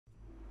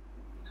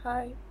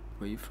Hi.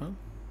 Where you from?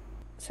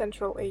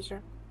 Central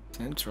Asia.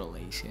 Central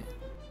Asia.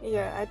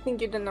 Yeah, I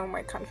think you don't know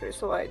my country,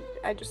 so I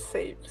just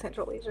say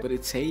Central Asia. But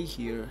it say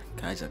here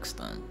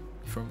Kazakhstan.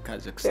 From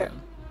Kazakhstan.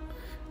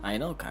 I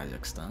know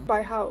Kazakhstan.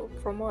 By how?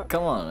 From what?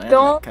 Come on, man.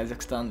 Don't-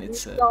 Kazakhstan,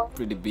 it's a don't.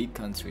 pretty big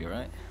country,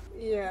 right?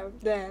 Yeah,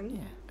 then.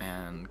 Yeah.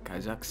 And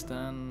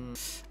Kazakhstan,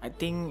 I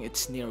think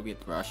it's near with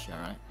Russia,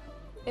 right?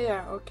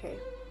 Yeah, okay.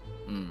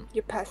 Mm.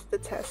 You passed the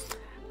test.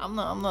 I'm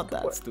not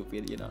that What?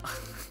 stupid, you know.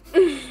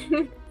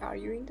 Are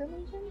you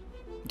Indonesian?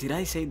 Did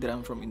I say that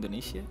I'm from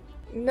Indonesia?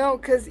 No,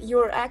 because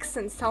your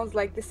accent sounds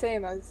like the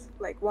same as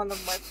like one of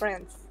my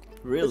friends.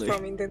 who's Really?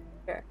 from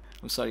Indonesia.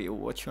 I'm sorry,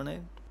 what's your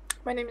name?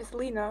 My name is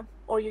Lina,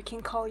 or you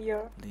can call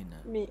Lina.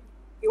 me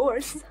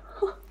yours.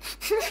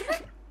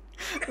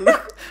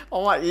 Look,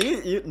 oh my,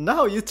 you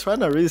now you trying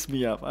to raise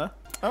me up, huh?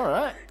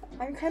 Alright.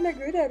 I'm kind of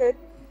good at it.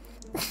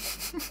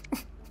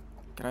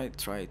 Can I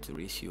try to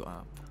raise you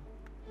up?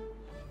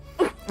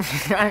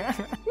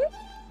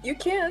 You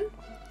can.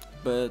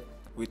 But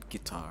with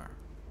guitar.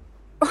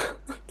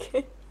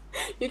 Okay.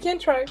 You can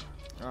try.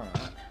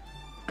 Alright.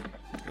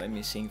 Let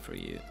me sing for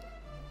you.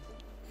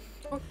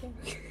 Okay.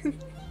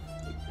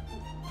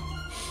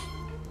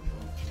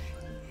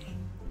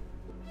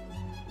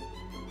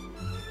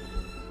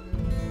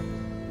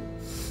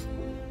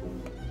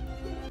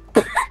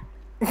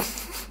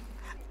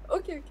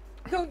 Okay.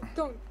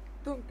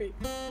 Don't be.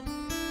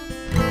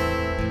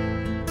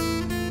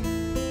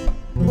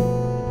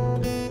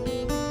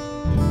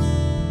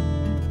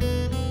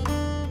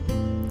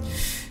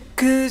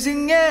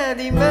 Kızın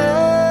edime,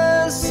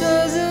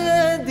 sözün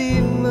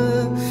edime,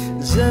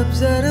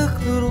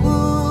 zapsarık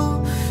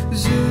nurgu,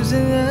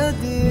 sözün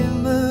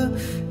edime,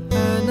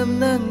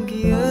 anamdan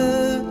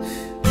giye,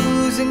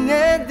 uzun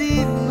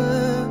edime,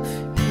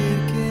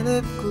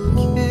 yerkelep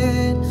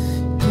kulken,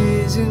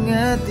 kızın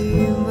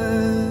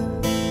edime.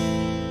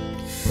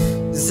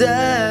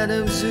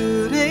 Zanım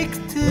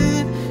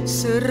zürektir,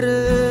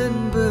 sırrın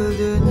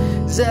böldün,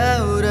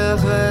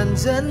 zaurahan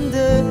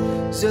zandın,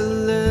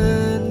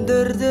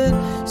 zülündürdün,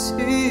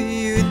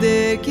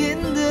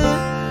 süyüdekinde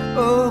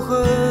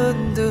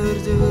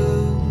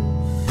oğundurdun.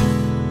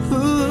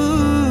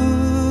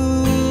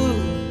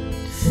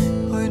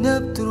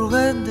 Oynap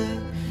durganda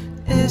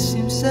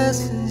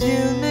esimsizsin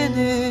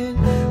jilmenin,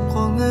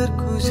 qo'ng'ir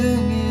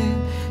ko'zingga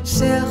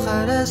sen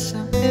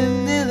qarasam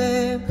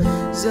emdilim,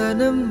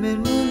 zanim men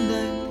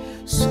bunday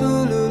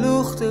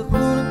sululuqda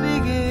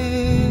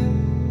ko'rmagan.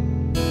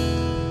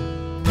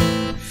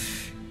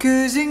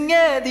 Ko'zing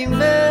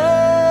edime,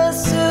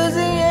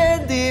 so'zing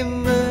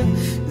edime,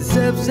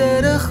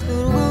 zapsariq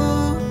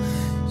nurg'un,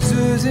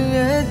 so'zing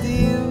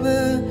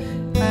edime,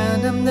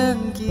 anamdan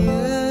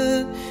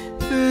keyin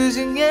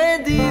o'zing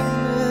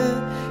edime,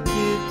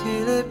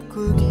 erkalab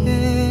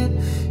kulgan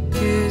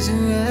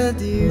ko'zing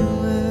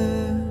edime.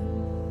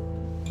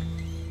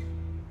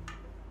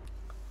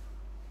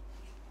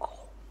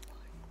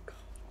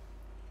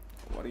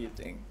 What do you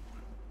think?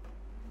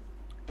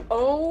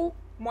 Oh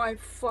my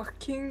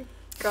fucking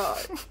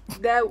god.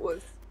 That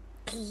was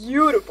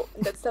beautiful.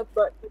 That stuff,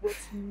 but it was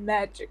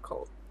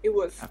magical. It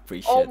was.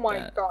 Appreciate Oh my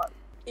that. god.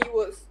 It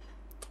was.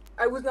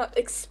 I was not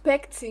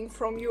expecting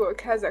from you a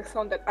Kazakh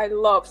song that I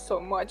love so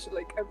much.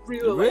 Like I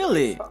really like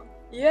Really? this song.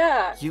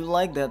 Yeah. You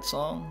like that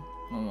song?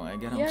 Oh my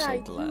god, I'm Yeah, so I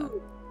glad.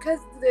 do. Because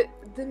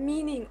the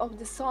meaning of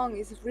the song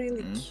is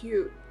really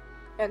cute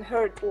and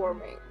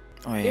heartwarming.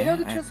 Oh Do you know yeah,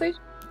 the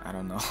translation? I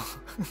don't know.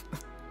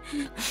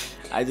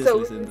 I just So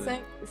listened we to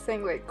it.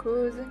 sang like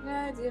 "Kuzun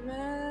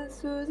edime,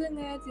 suzun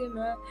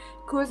edime."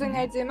 Kuzun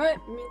edime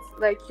means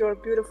like your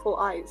beautiful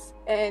eyes,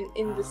 and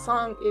in the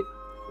song it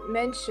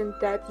mentioned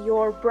that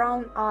your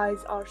brown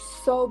eyes are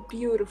so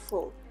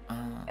beautiful,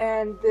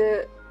 and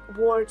the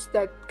words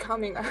that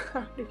coming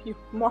out of your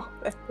mouth,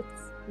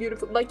 it's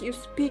beautiful. Like you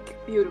speak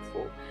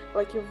beautiful,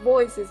 like your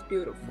voice is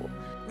beautiful.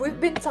 We've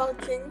been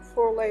talking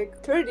for like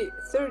 30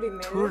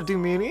 minutes. 30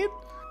 minutes?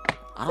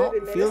 I 30 don't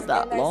feel minutes,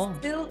 that and long. I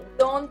still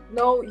don't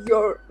know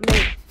your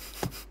name.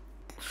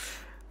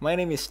 My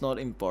name is not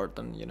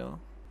important, you know.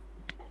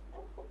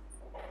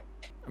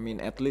 I mean,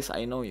 at least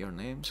I know your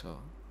name, so.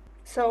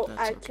 So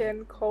That's I okay.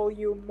 can call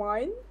you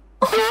mine.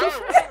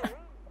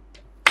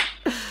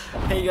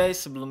 Hey guys,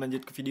 sebelum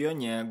lanjut ke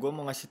videonya, gue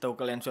mau ngasih tahu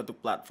kalian suatu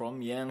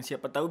platform yang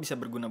siapa tahu bisa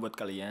berguna buat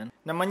kalian.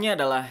 Namanya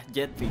adalah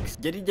Jetfix.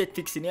 Jadi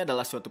Jetfix ini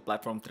adalah suatu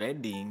platform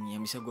trading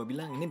yang bisa gue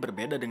bilang ini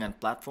berbeda dengan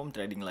platform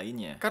trading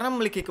lainnya. Karena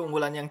memiliki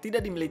keunggulan yang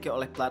tidak dimiliki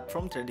oleh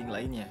platform trading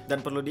lainnya.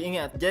 Dan perlu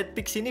diingat,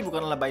 Jetfix ini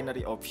bukanlah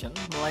binary option,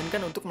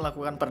 melainkan untuk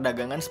melakukan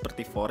perdagangan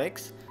seperti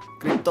forex,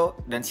 kripto,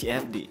 dan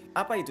CFD.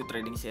 Apa itu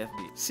trading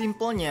CFD?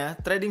 Simpelnya,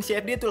 trading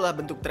CFD itulah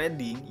bentuk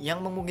trading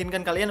yang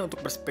memungkinkan kalian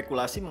untuk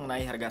berspekulasi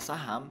mengenai harga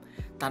saham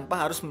tanpa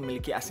harus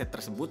memiliki aset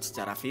tersebut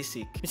secara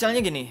fisik.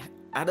 Misalnya gini,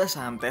 ada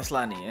saham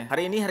Tesla nih ya.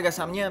 Hari ini harga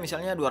sahamnya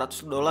misalnya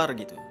 $200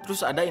 gitu.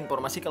 Terus ada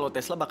informasi kalau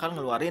Tesla bakal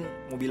ngeluarin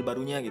mobil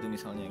barunya gitu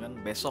misalnya kan.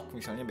 Besok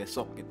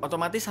gitu.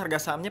 Otomatis harga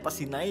sahamnya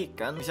pasti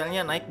naik kan.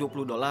 Misalnya naik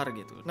 $20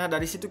 gitu. Nah,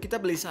 dari situ kita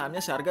beli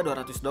sahamnya seharga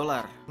 $200.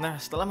 Nah,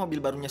 setelah mobil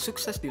barunya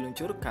sukses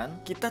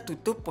diluncurkan, kita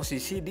tutup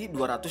posisi di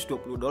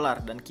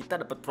 $220 dan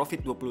kita dapat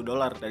profit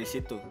 $20 dari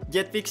situ.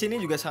 Jetfix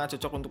ini juga sangat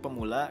cocok untuk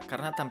pemula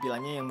karena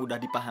tampilannya yang mudah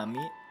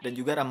dipahami dan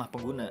juga ramah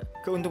pengguna.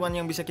 Keuntungan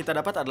yang bisa kita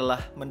dapat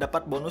adalah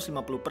mendapat bonus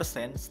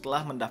 50%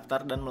 setelah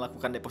mendaftar dan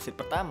melakukan deposit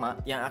pertama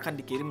yang akan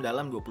dikirim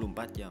dalam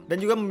 24 jam. Dan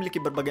juga memiliki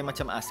berbagai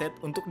macam aset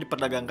untuk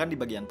diperdagangkan di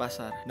bagian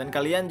pasar. Dan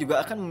kalian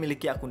juga akan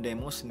memiliki akun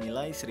demo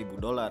senilai $1000.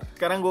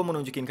 Sekarang gue mau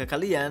nunjukin ke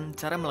kalian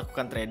cara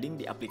melakukan trading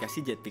di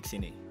aplikasi Jetfix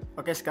ini.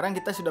 Oke, sekarang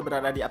kita sudah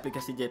berada di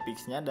aplikasi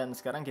Jetfix-nya dan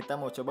sekarang kita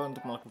mau coba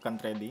untuk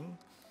melakukan trading.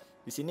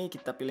 Di sini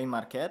kita pilih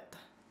market.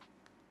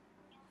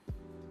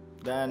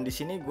 Dan di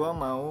sini gue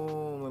mau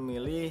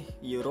memilih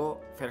euro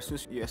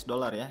versus US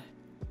dollar ya.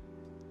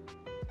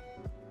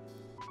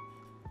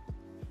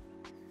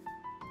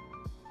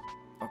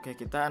 Oke,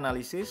 kita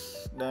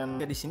analisis dan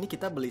di sini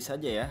kita beli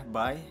saja ya,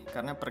 buy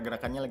karena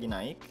pergerakannya lagi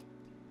naik.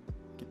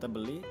 Kita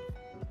beli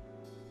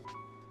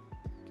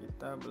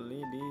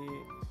di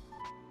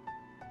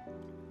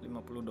 $50.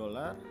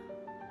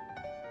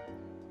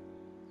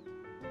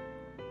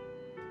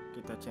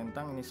 Kita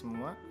centang ini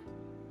semua.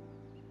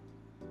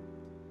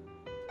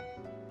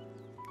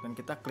 Dan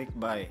kita klik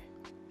buy.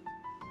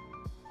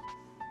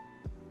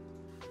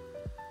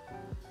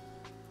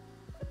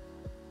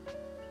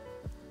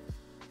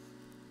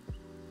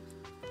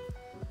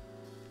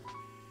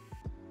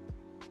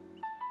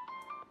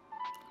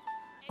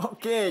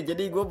 Oke,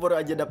 jadi gue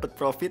baru aja dapat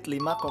profit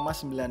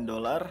 $5,9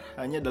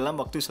 hanya dalam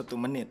waktu 1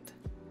 menit.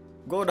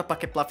 Gue udah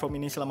pakai platform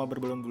ini selama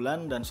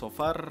berbulan-bulan dan so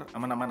far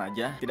aman-aman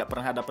aja, tidak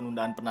pernah ada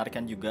penundaan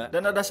penarikan juga.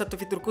 Dan ada satu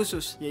fitur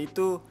khusus,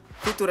 yaitu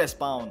fitur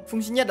respawn.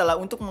 Fungsinya adalah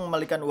untuk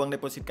mengembalikan uang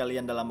deposit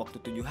kalian dalam waktu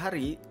 7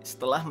 hari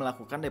setelah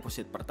melakukan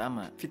deposit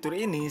pertama. Fitur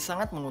ini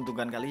sangat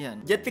menguntungkan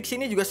kalian. Jetfix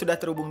ini juga sudah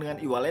terhubung dengan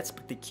e-wallet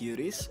seperti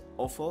QRIS,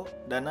 OVO,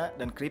 Dana,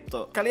 dan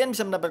Crypto. Kalian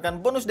bisa mendapatkan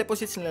bonus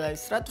deposit senilai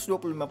 125%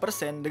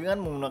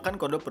 dengan menggunakan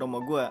kode promo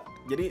gue.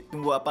 Jadi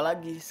tunggu apa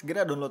lagi?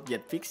 Segera download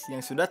Jetfix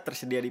yang sudah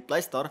tersedia di Play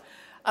Store.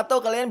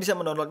 Atau kalian bisa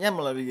mendownloadnya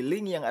melalui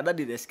link yang ada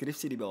di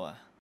deskripsi di bawah.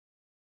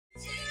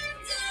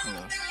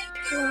 Hello.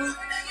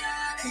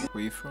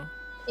 Where you from?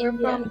 I'm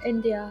from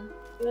India.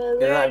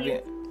 Where are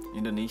you?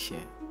 Indonesia.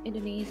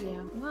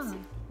 Indonesia. Wow.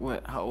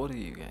 What? How old are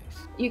you guys?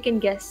 You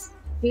can guess.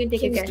 You can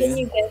take a guess. Can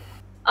you guess?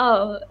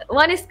 Oh,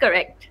 one is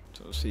correct.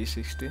 So she's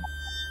 16?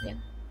 Yeah.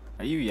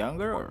 Are you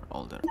younger or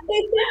older?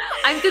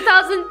 I'm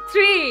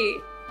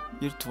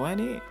 2003. You're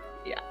 20?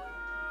 Yeah.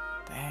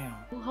 Damn.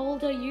 How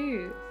old are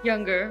you?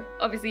 Younger.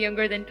 Obviously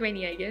younger than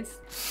 20, I guess.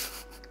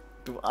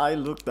 Do I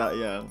look that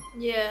young?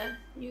 Yeah,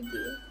 you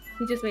do.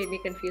 You just made me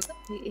confused.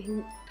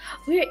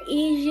 We're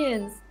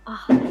Asians.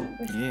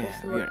 Yeah,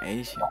 we're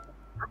Asian.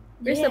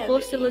 We're Yeah,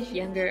 supposed to we're look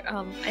younger.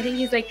 I think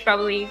he's like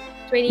probably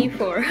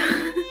 24.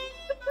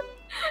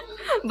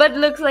 But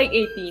looks like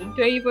 18.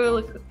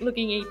 24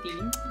 looking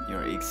 18.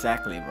 You're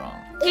exactly wrong.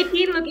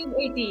 18 looking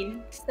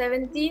 18.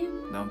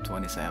 17? No, I'm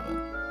 27.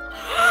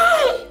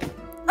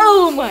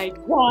 Oh my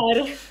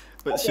god.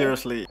 But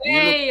seriously,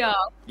 Way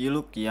off. you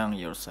look young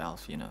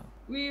yourself, you know.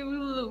 We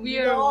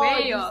are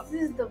way off.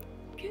 This is the...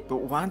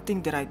 But one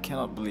thing that I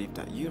cannot believe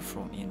that you're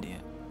from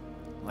India.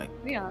 Like,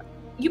 We are.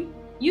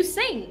 You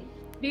sing.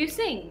 Do you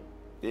sing?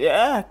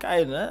 yeah,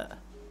 kinda.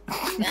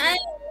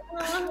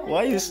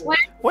 Why you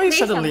Say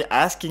suddenly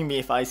asking me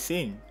if I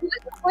sing?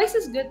 Because your voice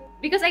is good.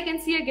 Because I can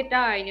see a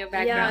guitar in your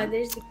Yeah, background.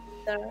 there's a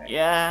guitar.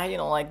 Yeah, you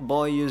know, like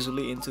boy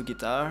usually into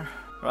guitar,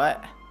 right?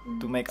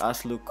 To make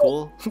us look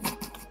cool.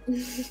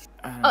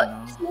 I don't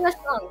know. Sing a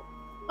song.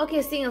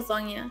 Okay, sing a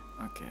song, yeah.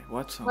 Okay,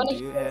 what song? What Do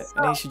is you your have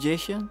song? any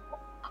suggestion?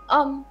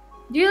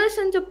 Do you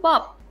listen to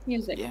pop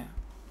music? Yeah,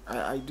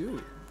 I do,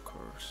 of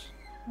course.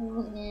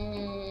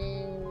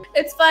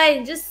 It's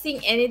fine, just sing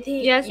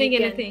anything. Yeah, you sing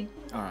can. anything.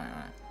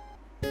 Alright.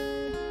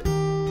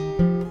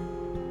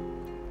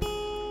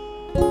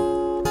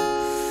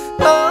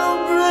 I'll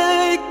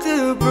break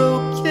the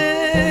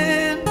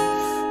broken,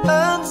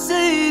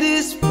 unsay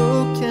these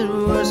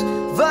broken words.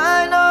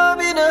 Find I'm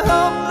in a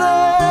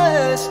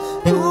hopeless.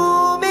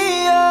 Pull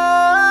me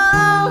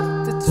out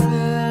the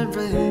train.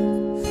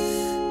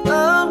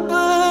 I'll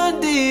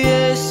burn the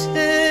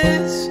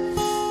ashes,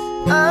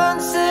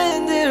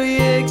 unsend the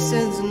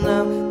reactions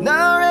now.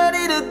 Now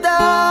ready to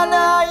die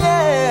now,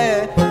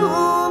 yeah.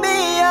 Pull me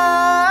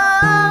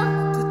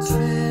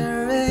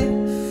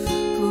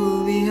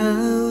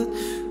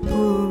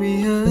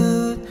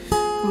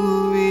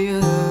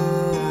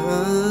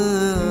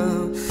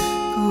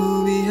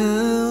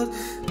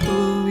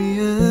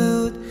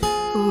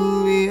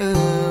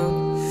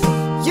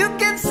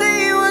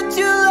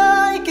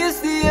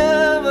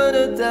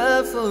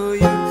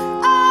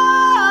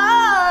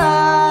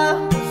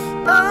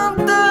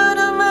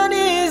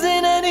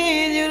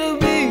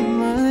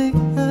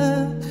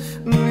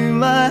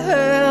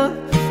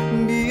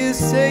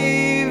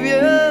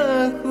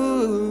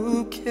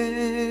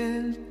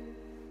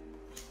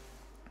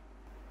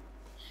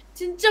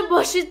진짜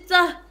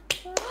멋있다.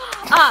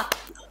 아,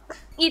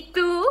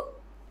 itu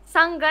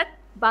sangat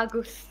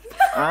bagus.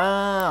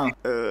 I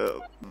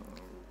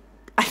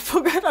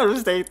forgot how to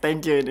say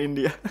thank you in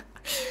India.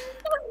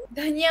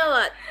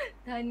 Dhanyawad.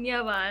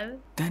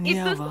 Dhanyawad.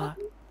 Dhanyawad.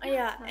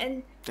 Yeah,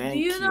 and Thank do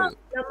you know you.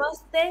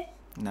 namaste?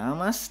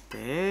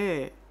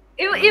 Namaste.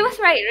 It was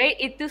right?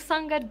 Itu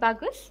sangat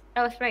bagus.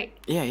 That was right.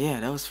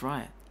 Yeah, that was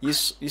right. You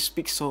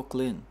speak so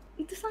clean.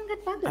 Itu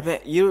sangat bagus. I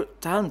bet you're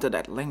talented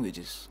at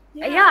languages.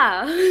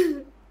 Yeah.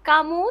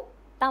 Kamu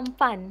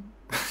tampan.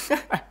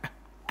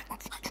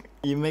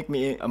 You make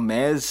me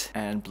amazed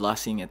and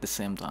blushing at the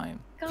same time.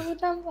 Kamu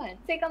tampan.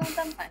 Say kamu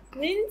tampan.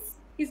 Means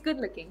he's good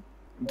looking.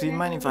 Do you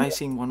mind if I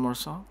sing one more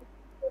song?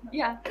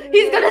 Yeah.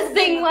 He's gonna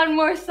sing one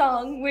more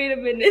song. Wait a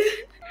minute.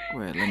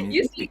 Wait, let me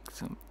You pick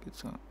some good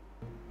song.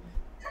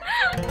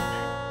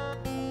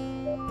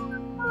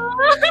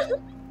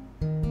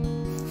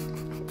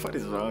 What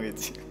is wrong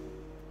with you?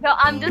 No,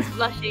 I'm just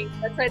blushing.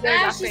 That's why they're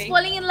laughing. She's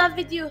falling in love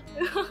with you.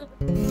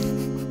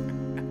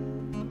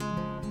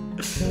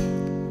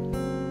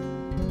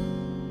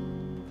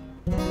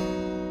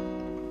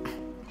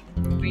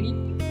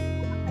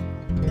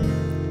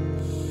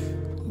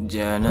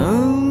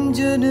 Janam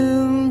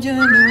janam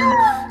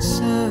janam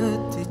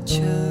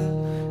saticha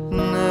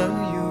na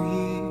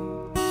yui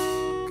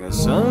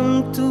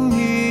kasam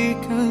tumhi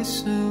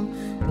kasam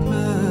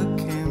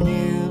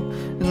lakemil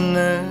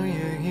na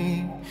yui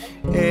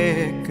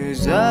ek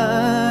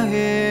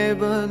zahe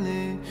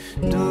bale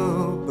do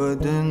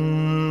badan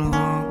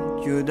ho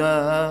juda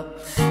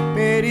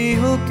meri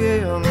ho ke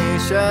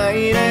hamesha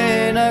hi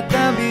rehna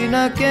kabhi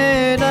na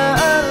kehna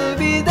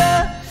alvida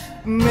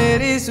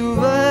मेरी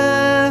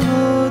सुबह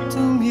हो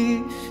तुम ही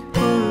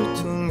और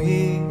तुम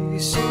ही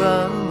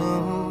शाम हो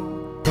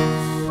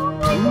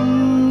तुम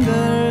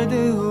दर्द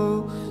हो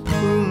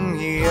तुम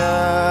ही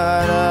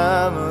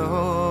आराम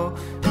हो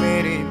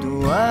मेरी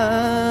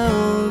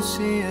दुआओं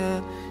से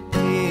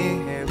ये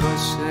है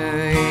बस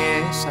ये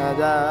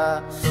सदा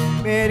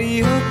मेरी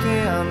हो के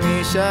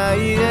हमेशा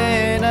ही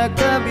रहना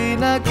कभी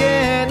ना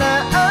कहना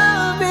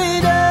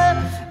अलविदा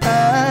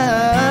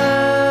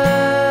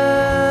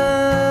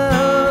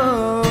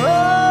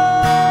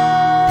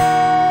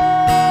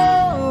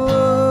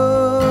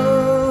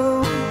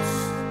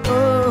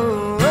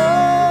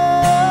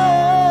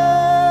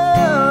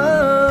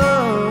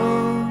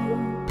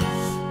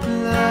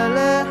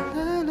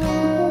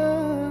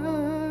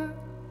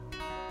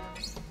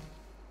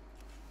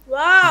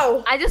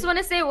Wow. I just want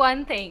to say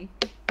one thing.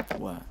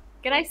 What?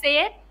 Can I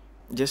say it?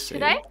 Just say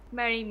Should it. I?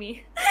 Marry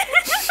me.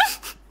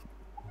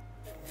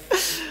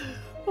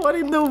 What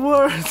in the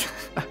world?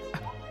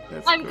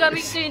 That's I'm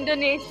coming crazy. to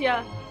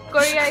Indonesia.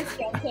 Korea is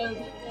cancelled.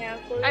 Yeah,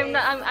 I'm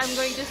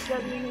going to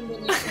study in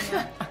Indonesia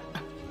now.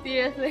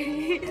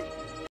 Seriously.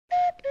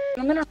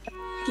 I'm gonna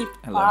keep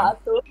Hello.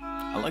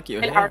 I like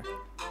your hair.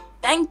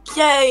 Thank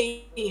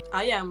you.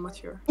 I am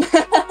mature.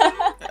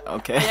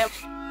 Okay. I am.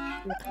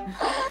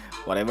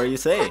 Whatever you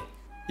say.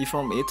 You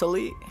from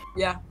Italy?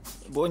 Yeah.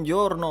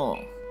 Buongiorno.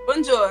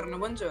 Buongiorno,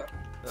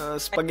 buongiorno.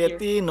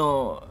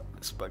 Spaghettino.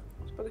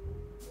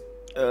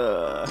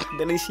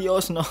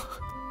 Delicioso.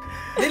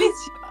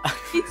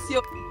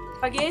 Delizio.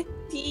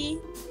 Spaghetti.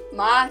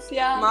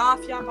 Mafia.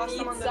 Mafia,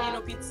 pasta, Pizza.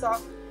 mandolino, pizza.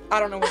 I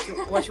don't know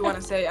what you want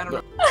to say. I don't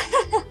know.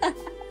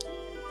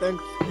 Thank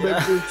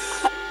Yeah. you.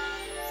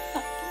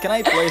 Can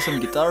I play some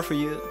guitar for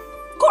you?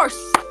 Of course.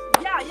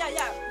 Yeah.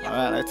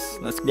 Alright,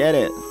 let's get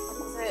it.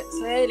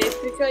 Se è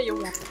elettrica io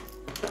muoio.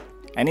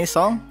 Any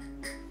song?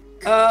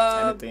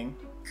 Anything?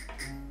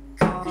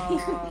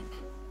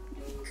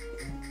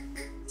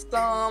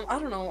 Some, I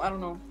don't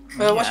know.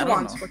 Yeah, What I you don't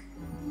want? know.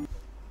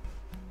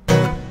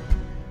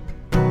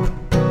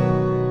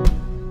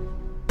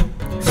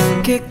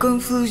 Che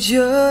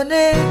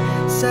confusione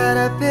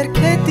sarà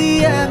perché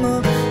ti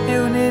amo, è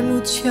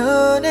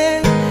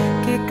un'emozione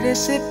che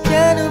cresce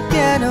piano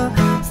piano,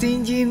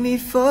 stringimi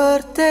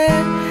forte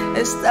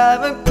e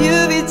stammi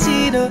più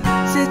vicino,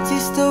 se ci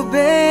sto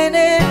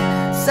bene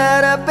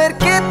sarà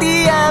perché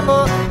ti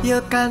amo,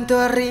 io canto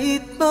al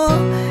ritmo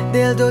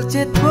del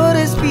dolce tuo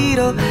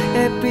respiro,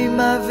 è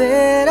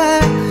primavera,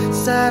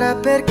 sarà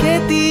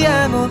perché ti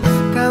amo,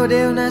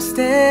 cade una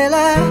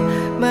stella,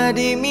 ma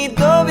dimmi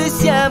dove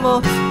siamo,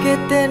 che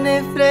te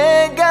ne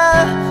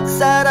frega,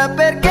 sarà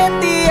perché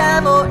ti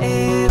amo,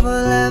 e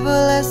vola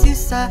vola si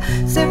sa,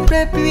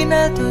 sempre più in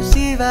alto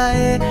si va,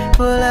 e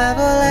vola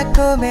vola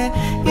come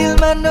il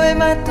mando è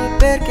matto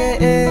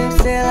perché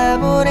se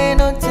l'amore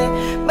non c'è,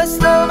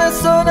 basta una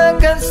sola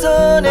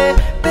canzone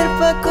per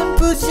far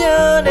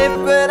confusione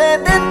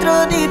fuori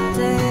dentro di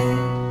te.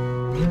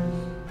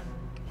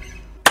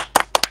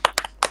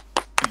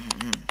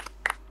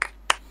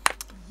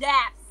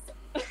 Yes.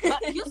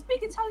 But you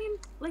speak Italian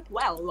like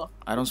well.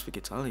 I don't speak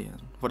Italian.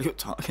 What are you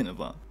talking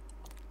about?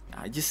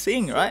 I just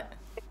sing, right?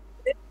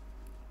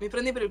 Mi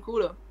prendi per il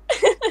culo.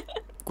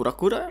 Kura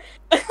kura?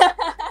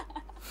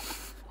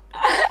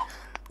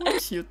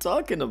 What you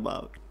talking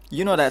about?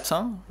 You know that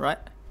song, right?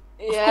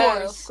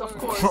 Yeah, Of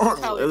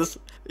course. It's-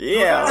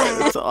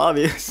 yeah, it's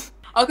obvious.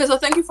 Okay, so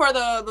thank you for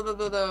the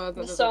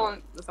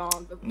song. The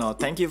song. No,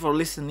 thank you for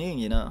listening,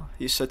 you know.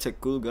 You're such a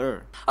cool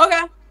girl.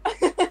 Okay.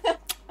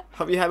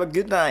 Hope you have a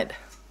good night.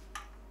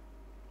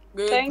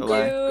 Good. Thank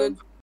Bye-bye. you. Good.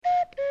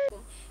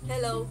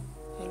 Hello,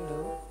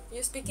 Hello,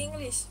 you speak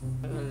English?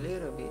 a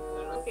little bit.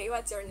 Okay,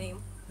 what's your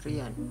name?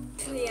 Rian.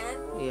 Rian.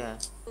 Yeah.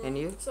 And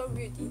you? So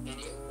beauty.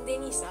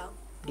 Denisa.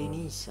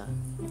 Denisa.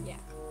 Yeah.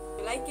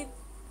 You like it?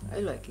 I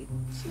like it.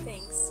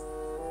 Thanks.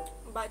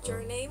 But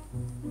your name?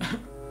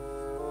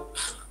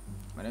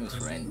 My name is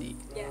Randy.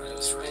 Yeah.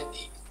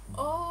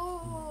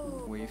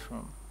 Oh, Where you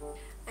from?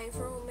 I'm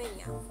from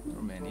Romania.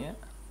 Romania?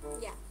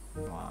 Yeah.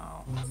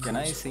 Wow. Can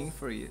I sing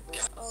for you?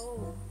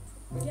 Oh,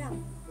 yeah.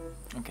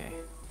 Okay.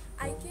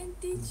 I can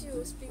teach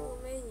you speak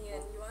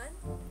Romanian. You want?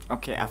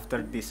 Okay,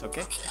 after this,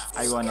 okay?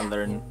 I wanna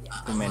learn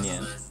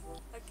Romanian.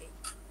 Okay.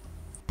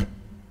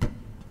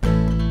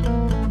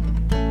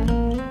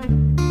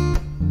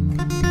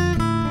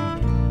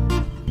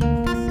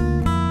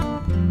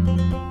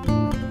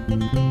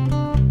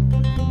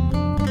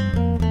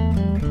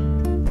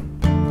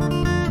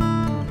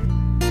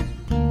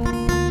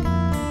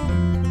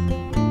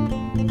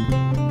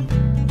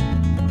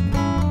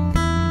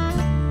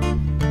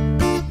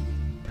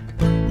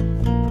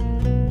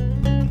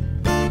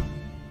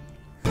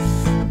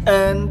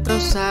 Entro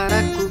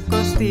saraku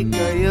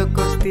kostika, yo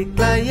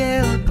kostika,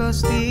 yel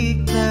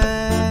kostika.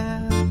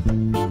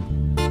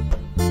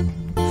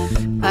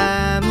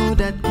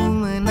 Amudatku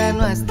menan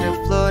nuestra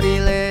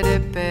florile de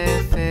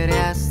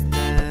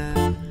preferiasta.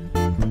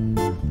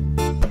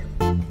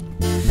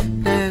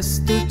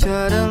 Restu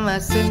cara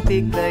mas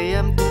sentik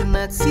dayam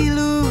turnat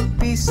silu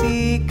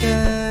pisika.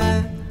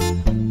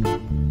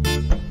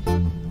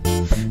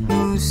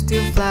 Musti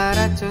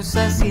flara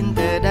cosa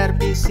sinta dar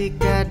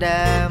pisika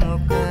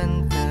damu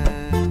kenta.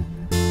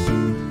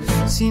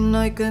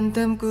 Sinoi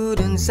kentem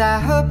kudun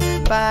sahab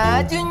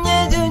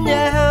pajunya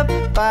junya hab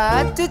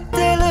patut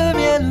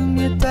telumya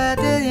lumya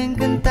tada yang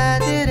kenta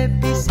tere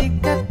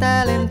pisika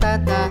talenta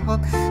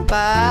tahop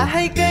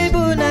pahai kai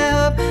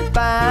bunahop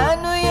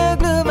panu ya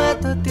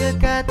glumato tia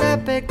kata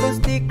pe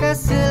kostika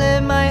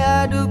selemai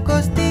adu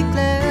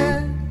kostikle.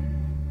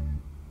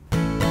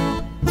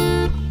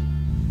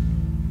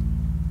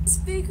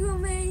 Speak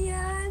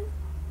Romanian.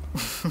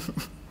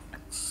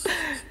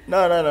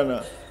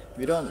 No.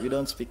 We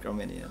don't speak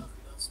Romanian.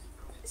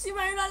 Si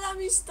mai la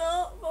misto,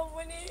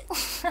 babune.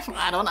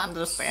 I don't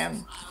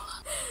understand.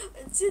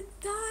 Ce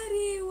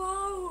tare,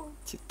 wow.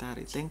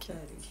 Chitari, thank you.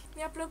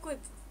 Mi-a plăcut.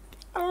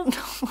 I don't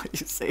know what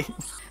you say.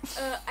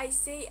 I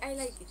say I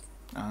like it.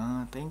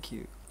 Ah, thank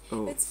you.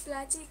 Oh, Îți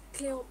place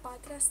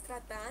Cleopatra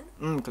Stratan?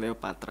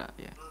 Cleopatra,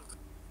 yeah.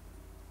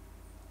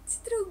 Ce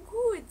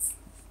drăguț.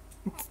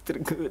 It's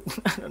pretty good.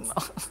 I don't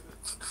know.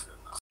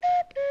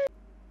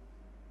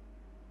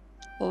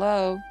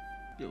 Hello.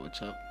 Yo,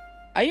 what's up?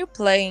 Are you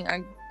playing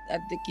at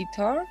the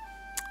guitar?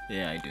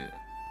 Yeah, I do.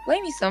 Play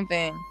me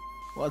something.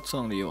 What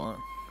song do you want?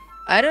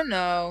 I don't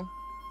know.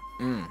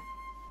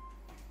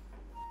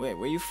 Wait,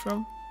 where you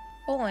from?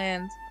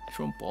 Poland.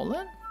 From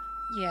Poland?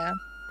 Yeah.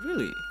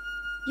 Really?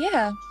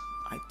 Yeah.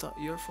 I thought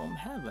you're from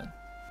heaven.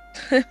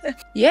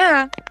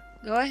 Yeah.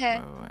 Go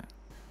ahead. Wait.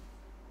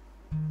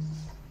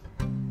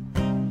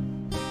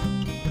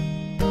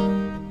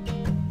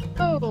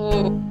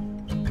 Oh.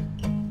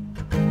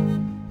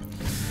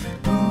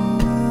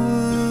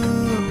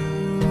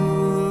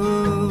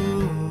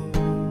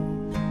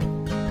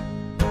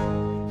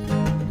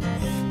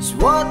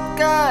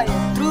 Słodka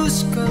jak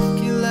truska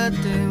w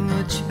kilatym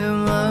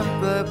oczyma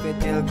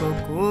Papietel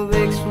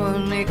kokówek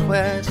słonych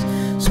łez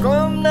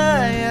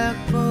Skromna jak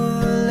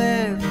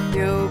polew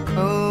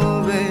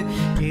fiołkowy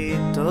I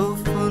to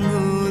w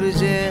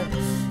ponurze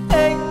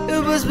Ej,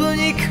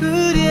 ubezbolnie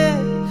kurie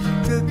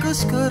Tylko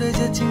skoro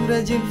dziecim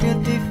radzim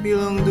kwiaty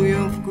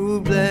wylądują w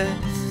kuble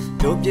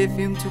Dobrze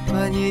wiem co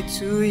pani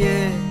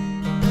czuje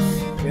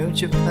Wiem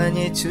co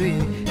pani czuje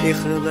I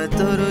chyba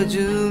to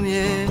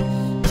rozumie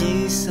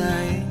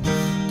Dzisiaj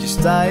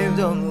Zostaję w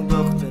domu, bo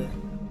chcę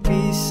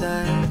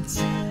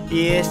pisać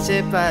I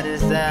jeszcze parę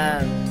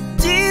zdań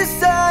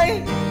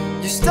Dzisiaj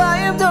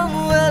Zostaję w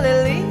domu,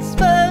 ale list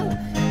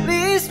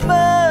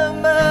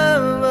mam,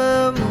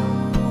 mam.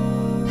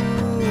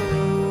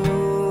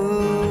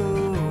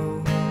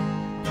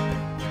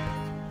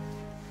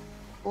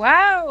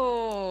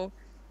 Wow.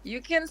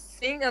 You can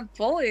sing in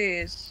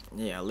Polish.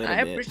 Yeah, a little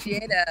I bit.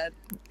 appreciate that.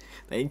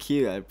 Thank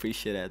you. I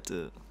appreciate that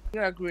too.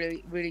 You are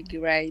really, really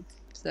great.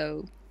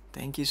 So,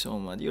 Thank you so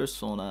much. You're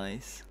so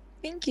nice.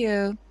 thank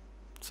you.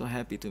 So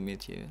happy to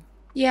meet you.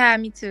 Yeah,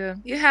 me too.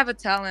 You have a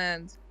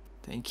talent.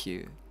 Thank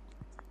you.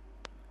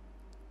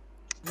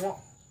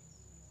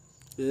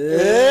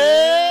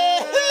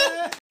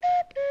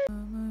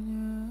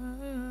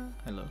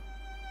 Hello.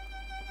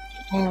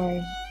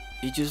 Hi.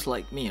 You just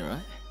like me,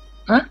 right?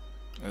 Huh?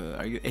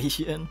 Are you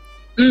Asian?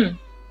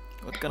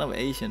 What kind of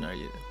Asian are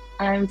you?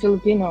 I'm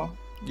Filipino.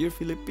 You're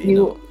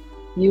Filipino.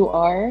 You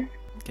are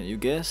Can you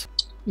guess?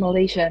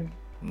 Malaysian.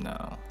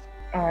 No.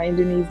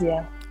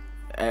 Indonesia.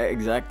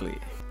 Exactly.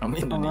 I'm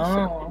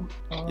Indonesia. Oh.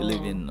 You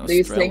live in Do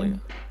you Australia.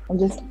 sing? I'm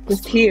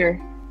just here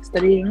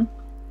studying.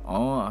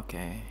 Oh,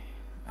 okay.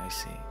 I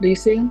see. Do you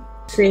sing?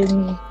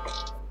 Sing.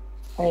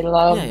 I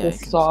love Yeah, this I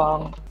can song,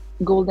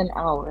 Golden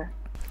Hour.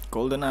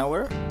 Golden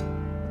Hour?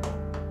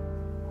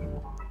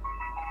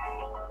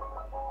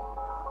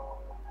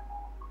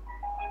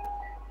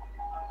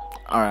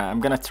 Alright, I'm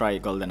gonna try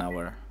Golden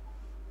Hour.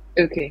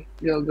 Okay,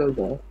 go.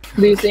 Do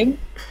you sing?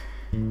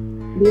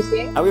 Do you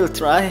sing? I will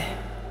try.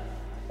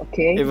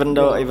 Okay. Even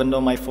go.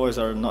 though my voice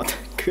are not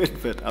good,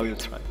 but I will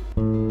try.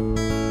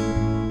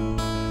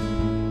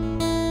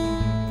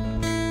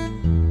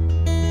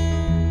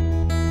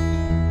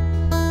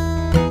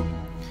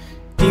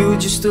 We were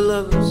just two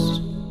lovers,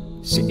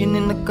 sitting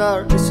in the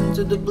car, listen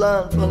to the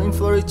blunt, falling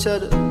for each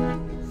other.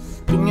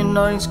 Being in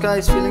orange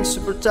skies, feeling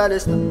super tired,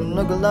 it's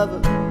not a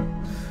lover.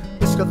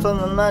 It's got from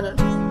my mother.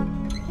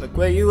 Like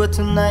where you were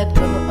tonight,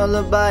 got no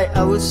alibi,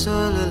 I was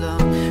all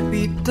alone.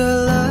 With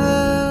the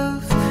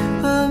love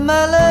of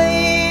my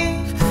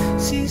life,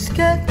 she's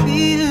got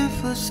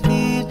beautiful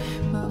skin,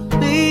 my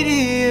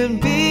lady and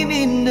beam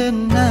in the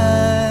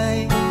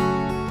night. I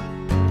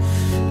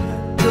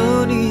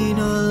don't need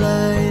no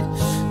light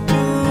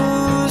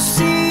to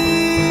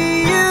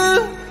see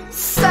you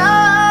shine.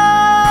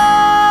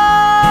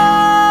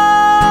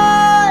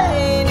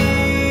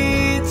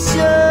 It's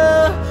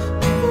your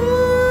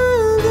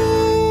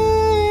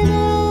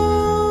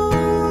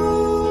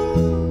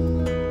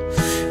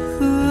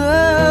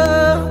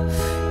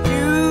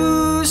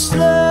you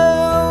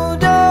slow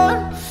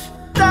down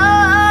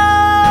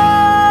time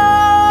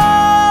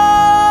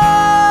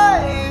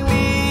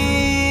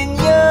in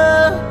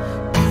your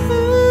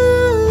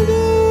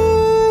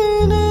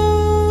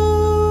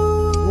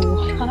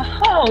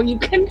Wow, you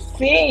can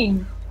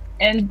sing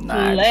and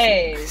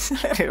play. A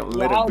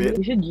little Wow, bit.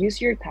 you should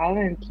use your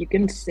talent. You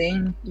can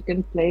sing, you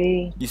can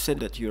play. You said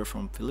that you're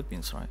from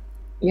Philippines, right?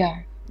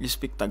 Yeah. You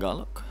speak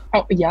Tagalog?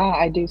 Oh, yeah,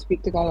 I do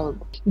speak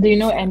Tagalog. Do you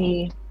know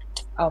any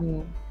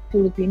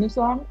Filipino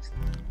songs?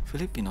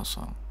 Filipino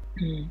song?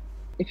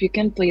 If you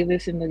can play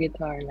this in the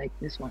guitar, like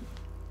this one.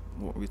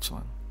 Which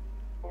one?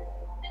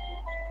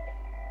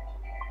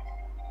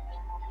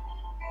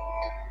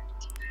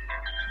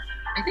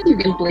 I think you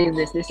can play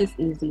this. This is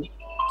easy.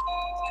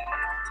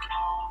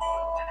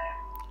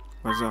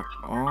 What's up?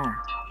 Oh.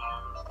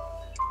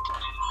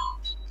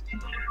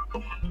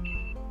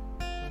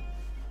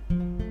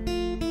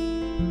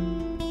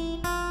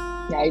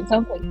 Yeah, it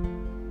sounds like.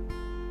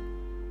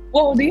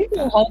 Whoa, do you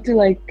know how to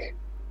like?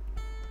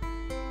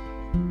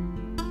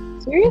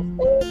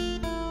 Seriously?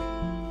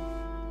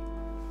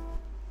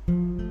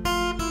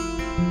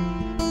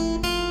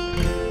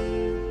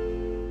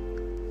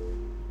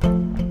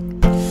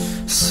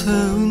 Sa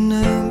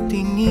unang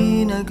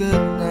tingin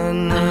agad na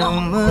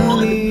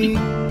namali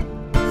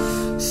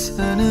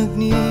sa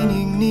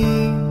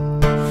nagniningning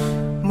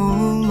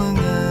mong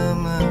mga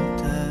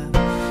mata.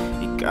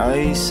 Ikaw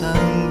ay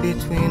isang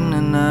bituin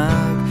na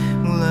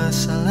nagmula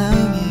sa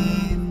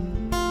langit.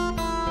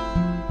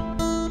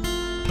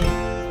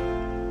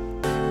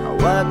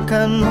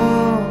 Hawakan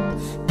mo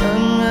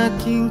ang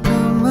aking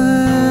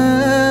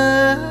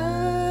kamay,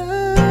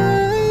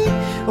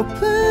 o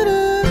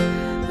para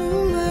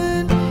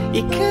naman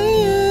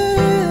ika'y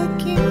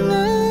aking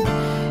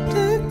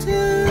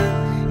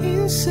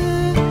nagdadaing sa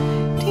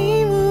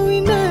di mo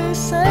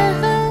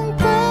inasahang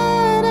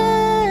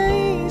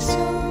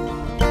paraiso.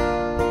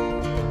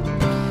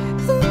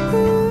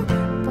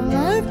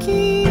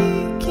 Palagi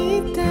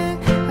kitang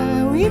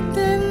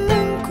awitan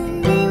ng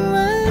kundi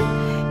man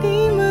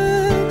di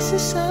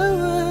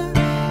magsasawa.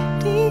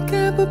 Di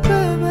ka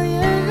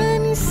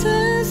papabayaan,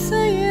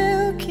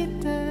 isasayaw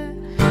kita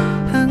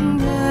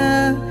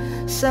hanggang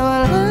sa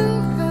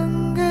walang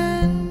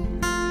hanggan.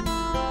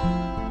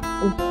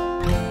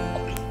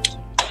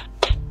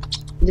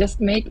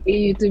 Just make a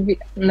YouTube.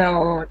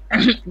 No,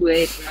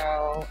 wait,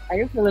 no. Are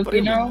you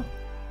Filipino?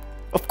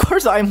 Of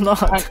course I'm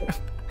not.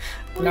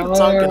 What are No. you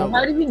talking about?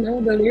 How did you know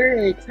the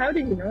lyrics? How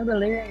did you know the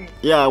lyrics?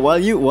 Yeah, while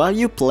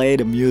you play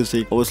the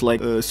music, I was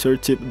like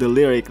searching the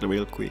lyric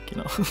real quick, you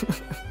know.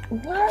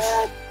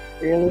 What?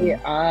 Really?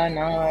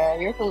 No,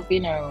 you're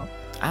Filipino.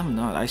 I'm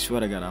not. I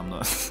swear to God, I'm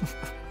not.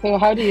 So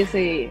how do you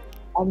say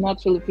I'm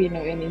not Filipino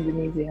in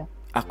Indonesia?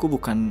 Aku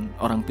bukan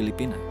orang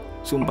Filipina.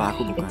 Sumpah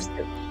aku bukan.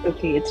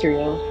 Okay, it's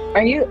real.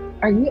 Are you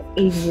a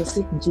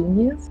music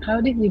genius? How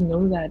did you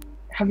know that?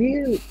 Have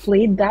you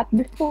played that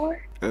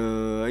before?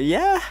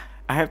 Yeah,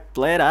 I have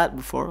played that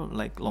before,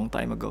 like long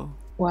time ago.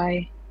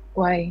 Why?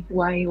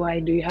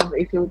 Do you have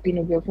a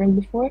Filipino girlfriend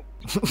before?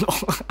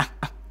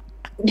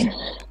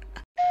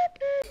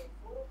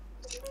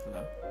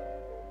 Hello?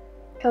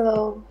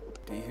 Hello.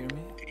 Do you hear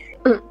me?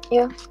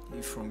 Yeah.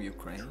 You from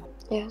Ukraine?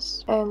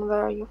 Yes. And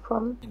where are you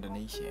from?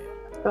 Indonesia.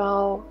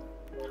 Well,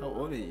 How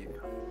old are you?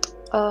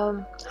 how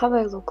do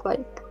I look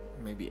like?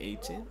 Maybe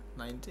 18,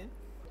 19?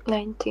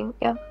 19.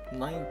 Yeah.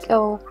 19.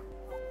 Oh.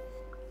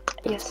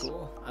 That's Yes.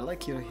 cool. I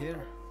like your hair.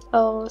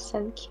 Oh,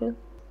 thank you.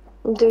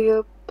 Do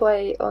you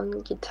play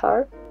on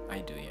guitar? I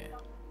do, yeah.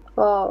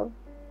 Wow.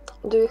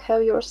 Do you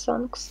have your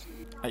songs?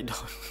 I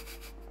don't.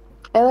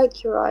 I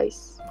like your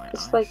eyes. My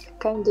It's eyes? like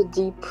kind of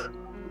deep.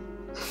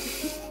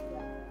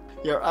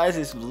 Your eyes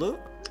is blue?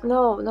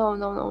 No.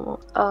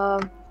 I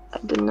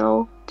don't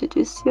know. Did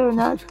you see or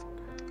not?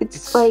 It's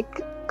It's-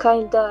 like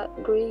kinda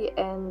gray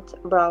and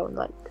brown.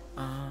 Like,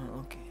 Ah,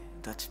 okay.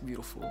 That's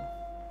beautiful.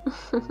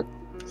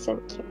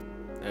 thank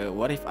you.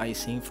 What if I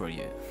sing for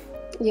you?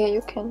 Yeah,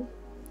 you can.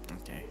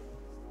 Okay.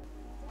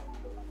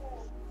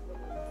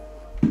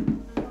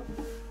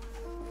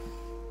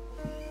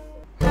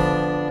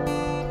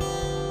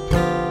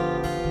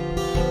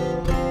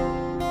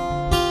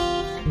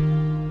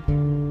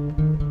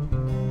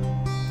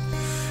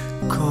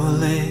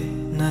 Kole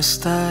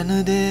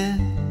nastanu de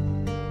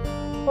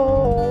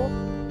Oh.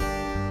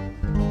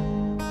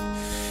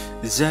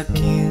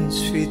 zakin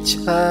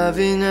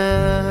switchavina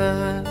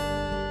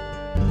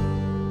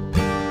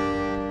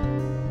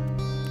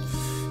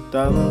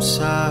tam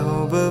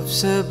sahobab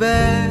sebe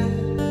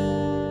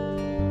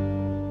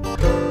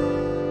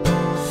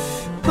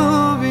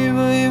ubi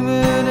mai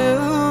mana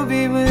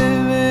ubi mai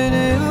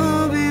mana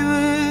ubi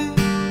mai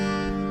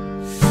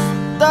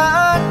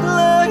tak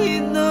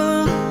lahino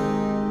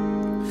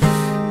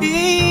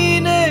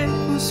ine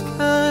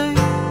puskai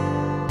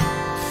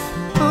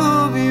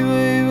ubi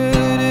mai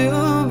mana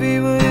ubi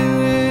mai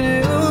mana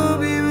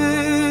ubi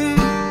mai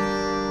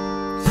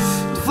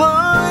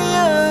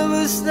tvoja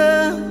vesna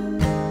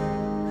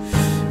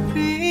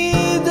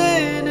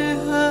pridene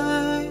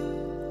hai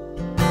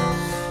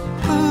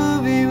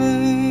ubi mai.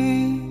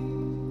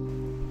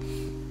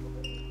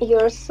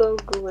 You're so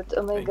good.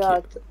 Oh my Thank you.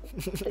 god.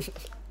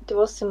 It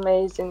was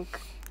amazing.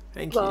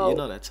 Thank you. Wow. You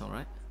know that song,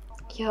 right?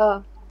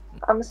 Yeah.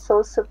 I'm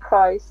so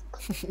surprised.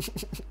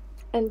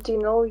 And you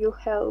know you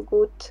have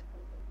good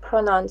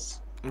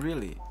pronounce.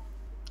 Really?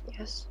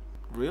 Yes.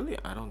 Really?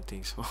 I don't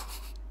think so.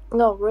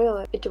 No,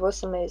 really. It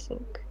was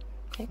amazing.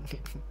 Thank you.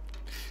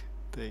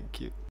 Thank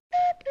you.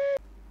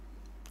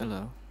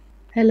 Hello.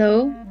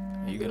 Hello?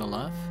 Are you gonna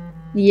laugh?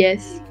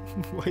 Yes.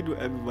 Why do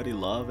everybody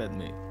laugh at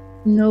me?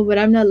 No, but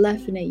I'm not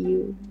laughing at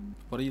you.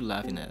 What are you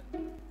laughing at?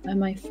 At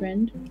my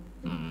friend.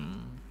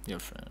 Your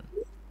friend.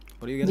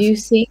 What are you Do gonna you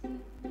say? sing?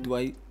 Do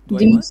I Do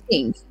you what?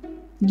 sing?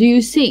 Do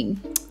you sing?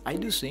 I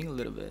do sing a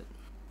little bit.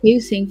 Can you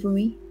sing for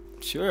me?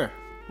 Sure.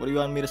 What do you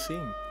want me to sing?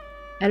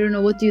 I don't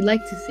know. What do you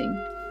like to sing?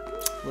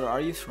 Where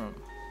are you from?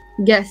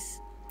 Guess.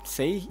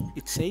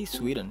 It says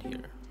Sweden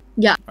here.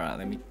 Yeah. Alright,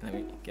 let me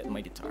get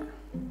my guitar.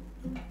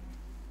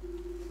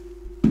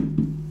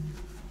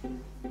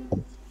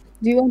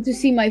 Do you want to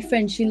see my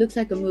friend? She looks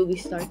like a movie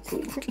star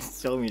too.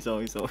 show me.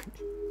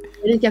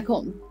 Erika,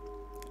 kom.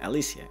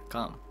 Alicia,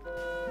 come.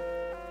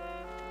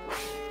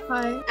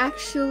 Hi.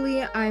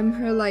 Actually, I'm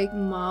her like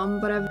mom,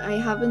 but I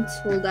haven't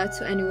told that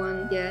to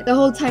anyone yet. The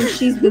whole time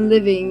she's been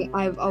living,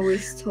 I've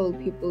always told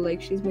people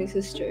like she's my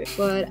sister,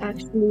 but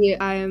actually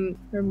I'm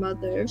her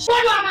mother.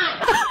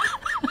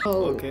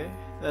 Oh, Okay,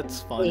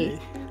 that's funny.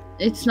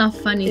 It's not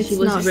funny. it's She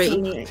was not raped.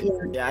 funny.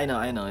 Yeah, Yeah,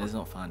 I know. It's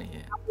not funny.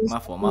 Yeah. was My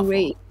fault.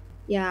 raped.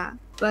 Yeah,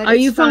 but Are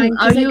it's you from- fine,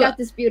 'cause are I you- got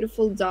this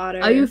beautiful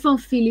daughter. Are you from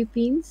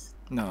Philippines?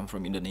 No, I'm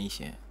from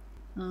Indonesia.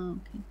 Oh,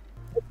 okay.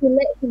 Okay,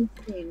 let him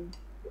sing.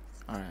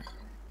 Alright.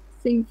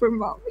 Sing for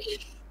mommy?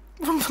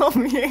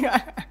 Mommy.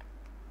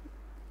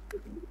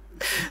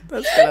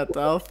 That's kinda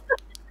tough.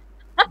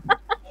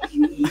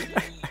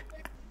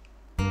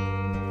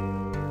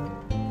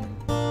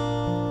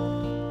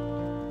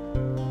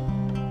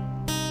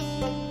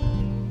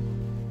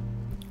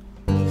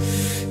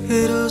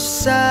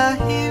 Rosa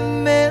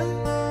himmel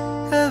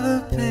över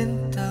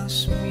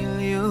penthouse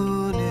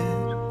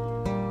miljoner.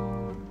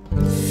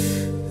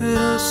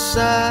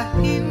 Rosa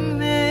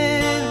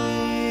himmel,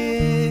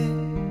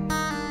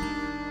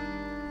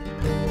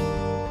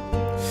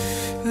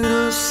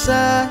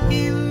 rosa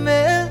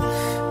himmel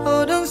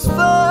och de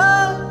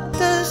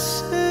svarta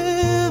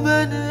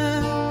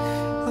subarna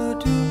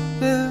och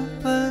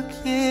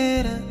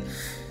dubbelparkerad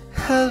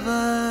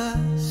halva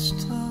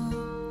stan.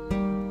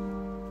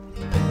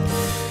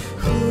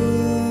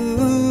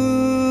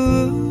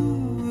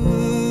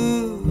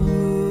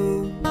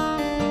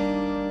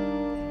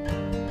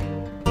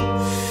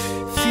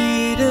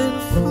 Feeden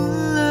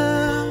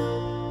fulla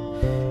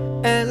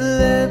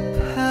eller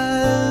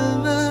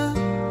palmer,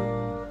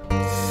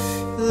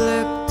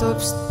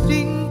 laptops,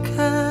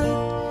 drinkar,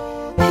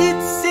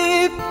 hits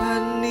i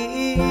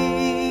panik.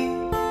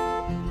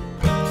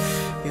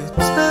 Jag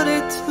tar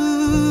ett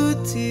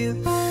hot till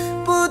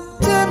på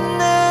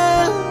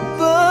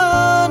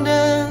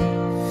tunnelbanan.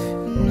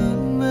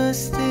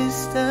 Namaste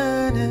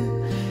stanna,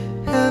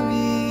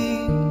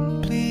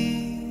 Amin,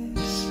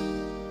 please.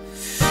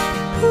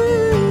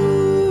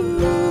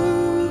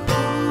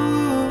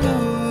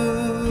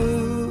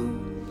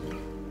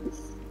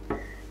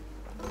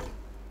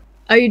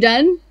 Are you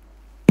done?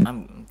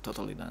 I'm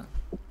totally done.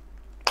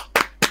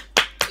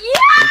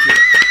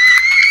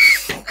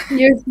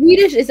 Your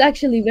Swedish is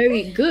actually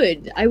very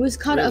good. I was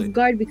caught Really? off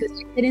guard because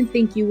I didn't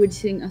think you would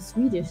sing a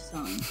Swedish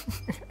song.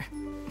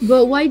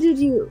 But why did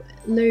you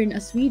learn a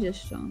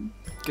Swedish song?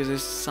 Because it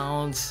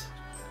sounds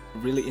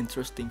really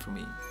interesting for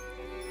me.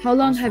 How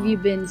long That was have you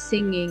fun. been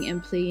singing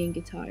and playing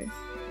guitar?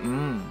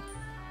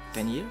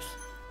 10 years?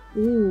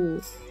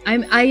 Ooh,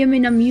 I am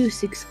in a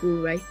music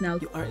school right now.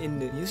 You are in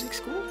the music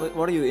school?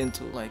 What are you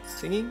into? Like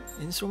singing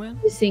instrument?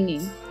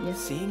 Singing, yes.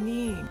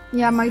 Singing.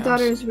 Yeah, my Yeah,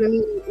 daughter is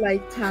really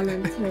like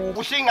talented.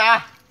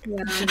 Yeah,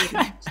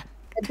 I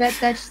bet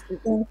that's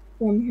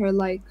from her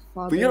like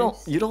But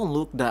father's. you don't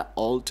look that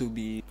old to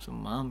be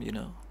some mom, you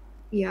know.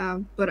 Yeah,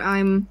 But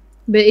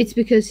it's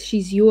because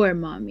she's your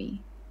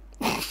mommy.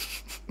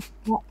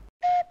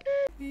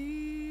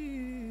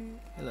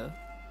 Hello.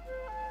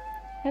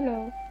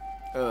 Hello.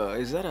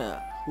 Is that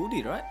a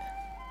hoodie, right?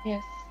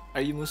 Yes,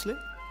 Are you Muslim?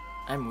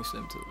 I'm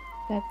Muslim too.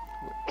 that's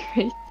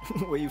great.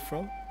 Where you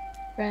from?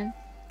 France.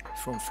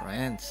 From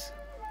France.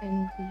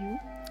 And you?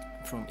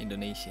 From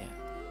Indonesia.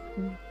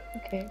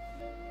 Okay.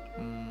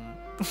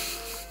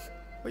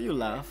 Why you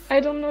laugh? I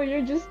don't know.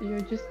 You're just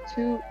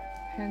too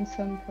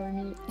handsome for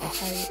me.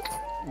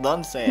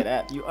 Don't say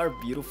that. You are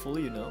beautiful,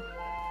 you know.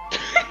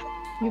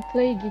 You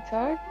play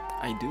guitar?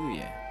 I do,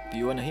 yeah. Do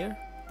you wanna hear?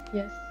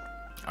 Yes.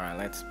 Alright,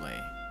 let's play.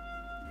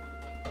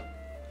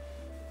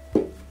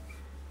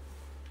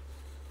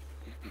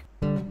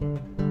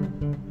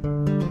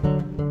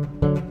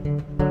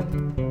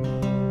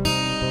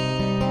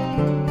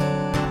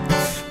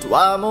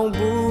 Toi mon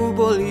beau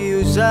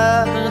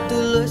boliosa, te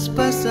laisse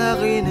pas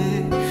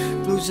s'arrêter.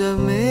 Plus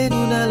jamais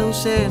nous n'allons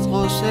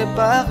s'être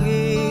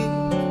séparés.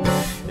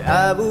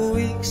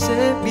 Avouez que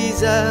c'est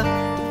bizarre,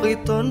 tu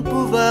prétends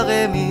pouvoir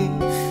aimer.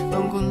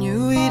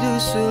 L'inconnu de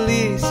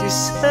soulier, si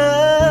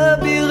ça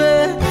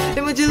virait.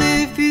 Et me dit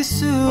les filles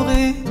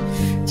sourient.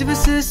 Tu veux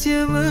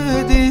cesser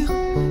me dire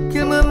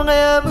qu'il m'aimerait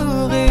à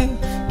mourir,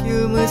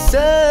 qu'il me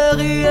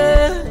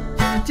serrait.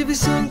 Tu veux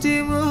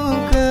sentir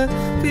mon cœur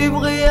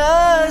vibrer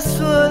à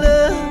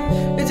soi-là.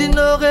 Et tu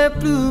n'aurais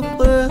plus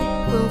peur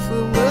quand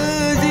vous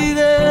me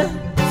direz.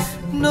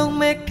 Non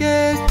mais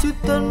qu'est-ce que tu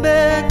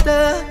t'embêtes?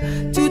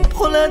 Tu te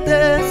prends la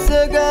tête,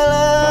 ce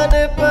gars-là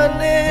n'est pas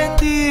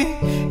net.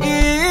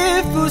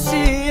 Il faut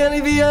si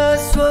arriver à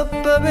soi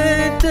pas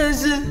bête.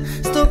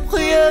 Stop,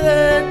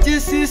 arrête, je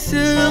suis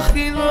sûr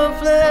qu'il ne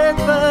reflète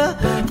pas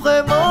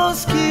vraiment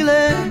ce qu'il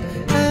est.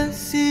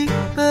 Ainsi,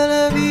 pas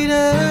la vie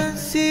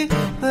ainsi,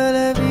 pas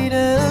la vie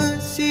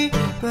ainsi,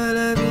 pas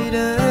la vie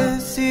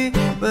ainsi,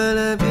 pas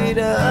la vie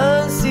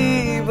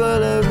ainsi, pas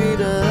la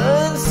vie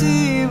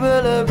ainsi,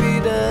 pas la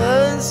vie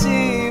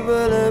ainsi,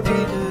 pas la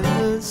vie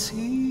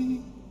ainsi.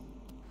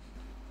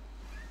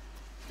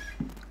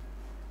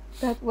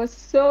 That was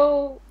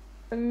so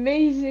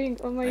amazing.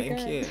 Oh my god.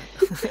 Thank you.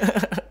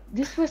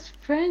 This was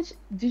French.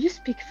 Do you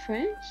speak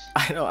French?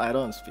 I know I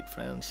don't speak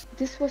French.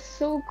 This was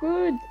so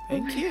good.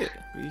 Thank you.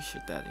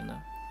 Appreciate that, you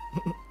know.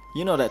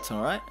 You know that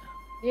song, right?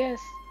 Yes.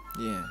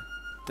 Yeah.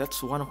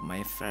 That's one of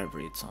my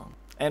favorite songs.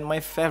 And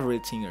my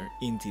favorite singer,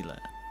 Intila.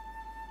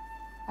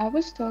 I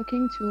was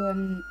talking to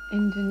an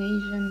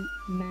Indonesian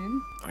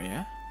man Oh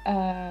yeah?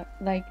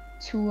 like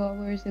 2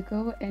 hours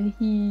ago, and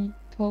he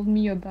told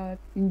me about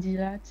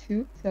Indira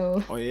too.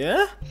 So Oh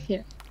yeah?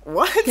 yeah.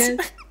 What? Yes.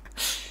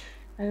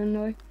 I don't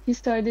know. He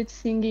started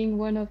singing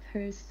one of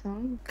her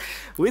songs.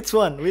 Which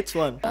one? Which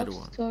one? Other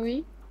Love one.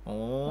 Story.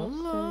 Oh, Love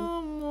Story.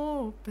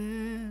 mon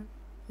père,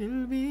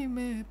 il vit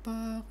mes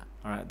pas.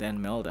 Alright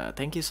then, Melda,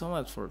 thank you so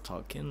much for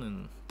talking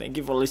and thank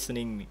you for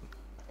listening me.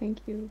 Thank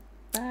you.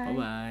 Bye. Bye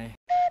bye.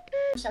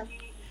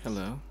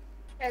 Hello.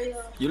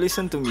 Hello. You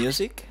listen to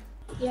music?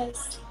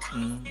 Yes.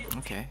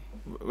 Okay.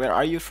 Where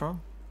are you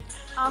from?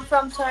 I'm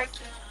from Turkey.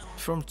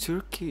 From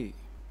Turkey.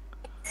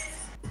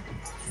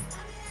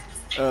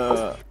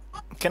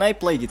 Can I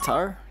play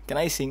guitar? Can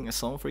I sing a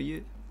song for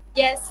you?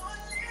 Yes.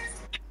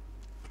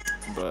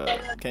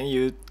 But can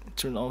you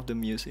turn off the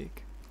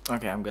music?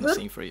 Okay, I'm gonna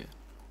sing for you.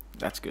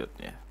 That's good,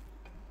 yeah.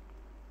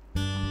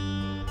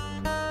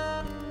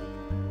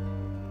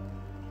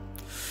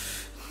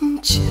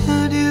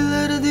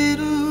 Jadiler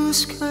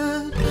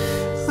diruskan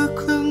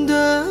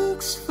aklımda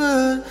aks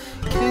var.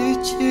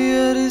 Gece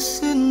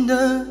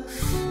yarısında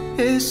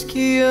eski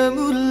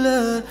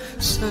yağmurlar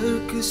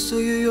şarkı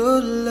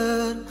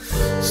soyuyorlar.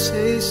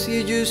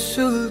 Sessizce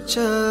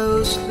usulca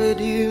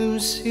özledim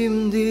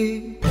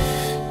şimdi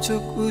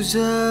çok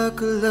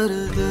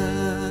uzaklarda.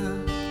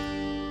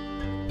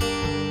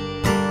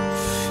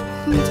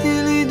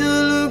 Dili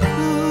dolu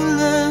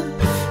kullar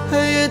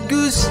hayat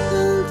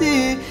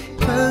güzeldi.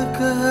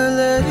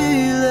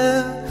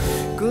 Kahkahalarıyla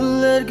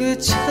günler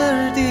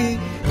geçerdi.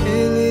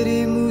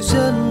 Ellerim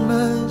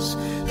uzanmaz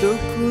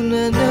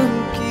dokunamam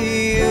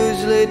ki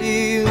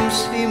özledim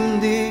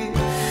şimdi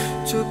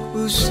çok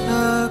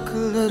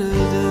uzaklarda.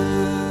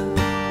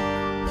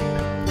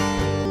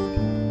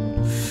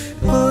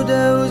 O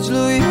da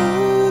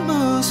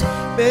özlüyormuş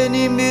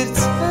benim bir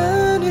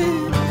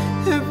tanem,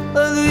 hep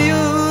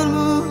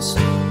alıyormuş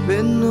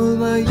ben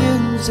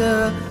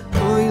olmayınca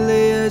öyle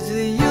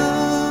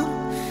yazıyor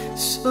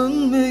son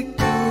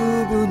mektubunda.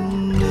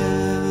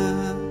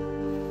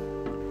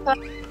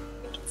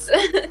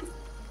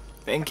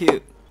 Thank you.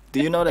 Do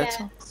you know that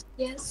song?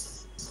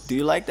 Yes. Do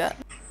you like that?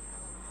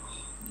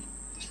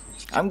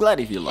 I'm glad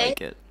if you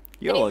like it.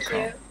 You're Thank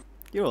welcome. you.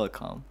 You're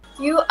welcome.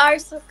 You are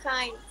so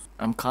kind.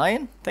 I'm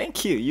kind?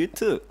 Thank you, you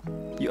too.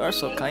 You are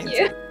so kind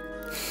you.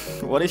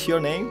 too. What is your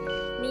name?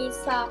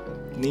 Nisa.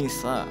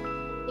 Nisa.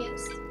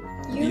 Yes.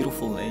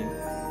 Beautiful name.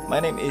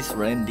 My name is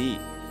Randy.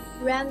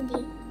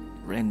 Randy.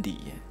 Randy,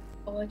 yeah.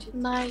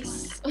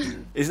 Nice.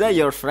 Is that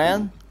your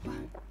friend?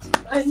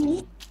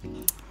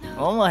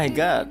 Oh my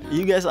god,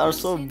 you guys are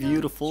so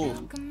beautiful.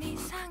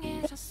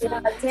 Yeah,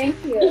 thank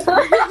you.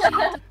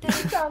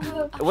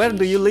 Where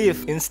do you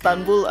live?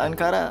 Istanbul,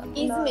 Ankara?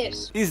 Izmir.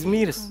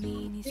 Izmir.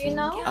 Do you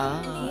know?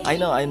 Ah, I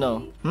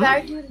know.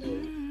 Where do you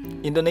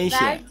live?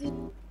 Indonesia.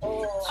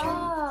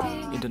 Oh.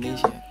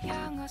 Indonesia.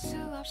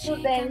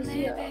 Şu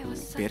benziyor.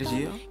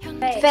 Bergio?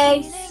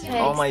 Face.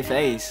 Oh, my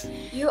face.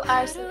 You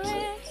are so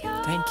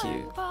cute. Thank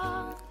you.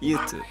 You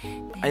too.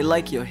 I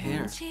like your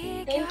hair.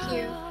 Thank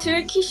you.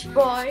 Turkish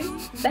boy.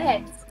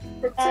 Bad.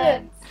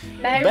 Bad?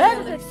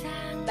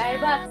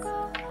 Berbat.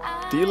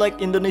 Do you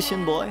like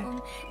Indonesian boy?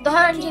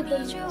 Daha önce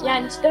de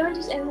yani daha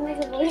önce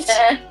Endonezya boy.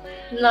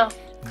 No.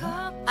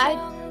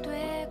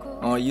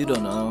 Oh, you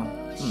don't know.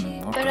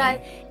 But Okay.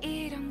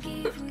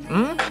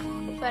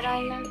 But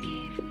I like.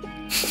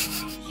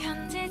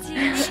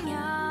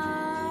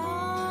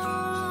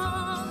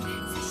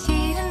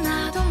 사실은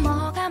나도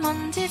뭐가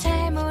뭔지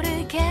잘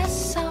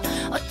모르겠어.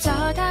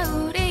 어쩌다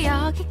우리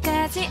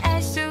여기까지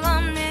알 수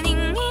없는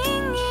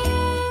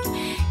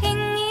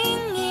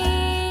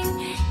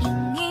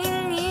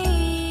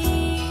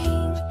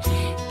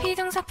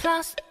비동사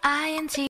플러스 ing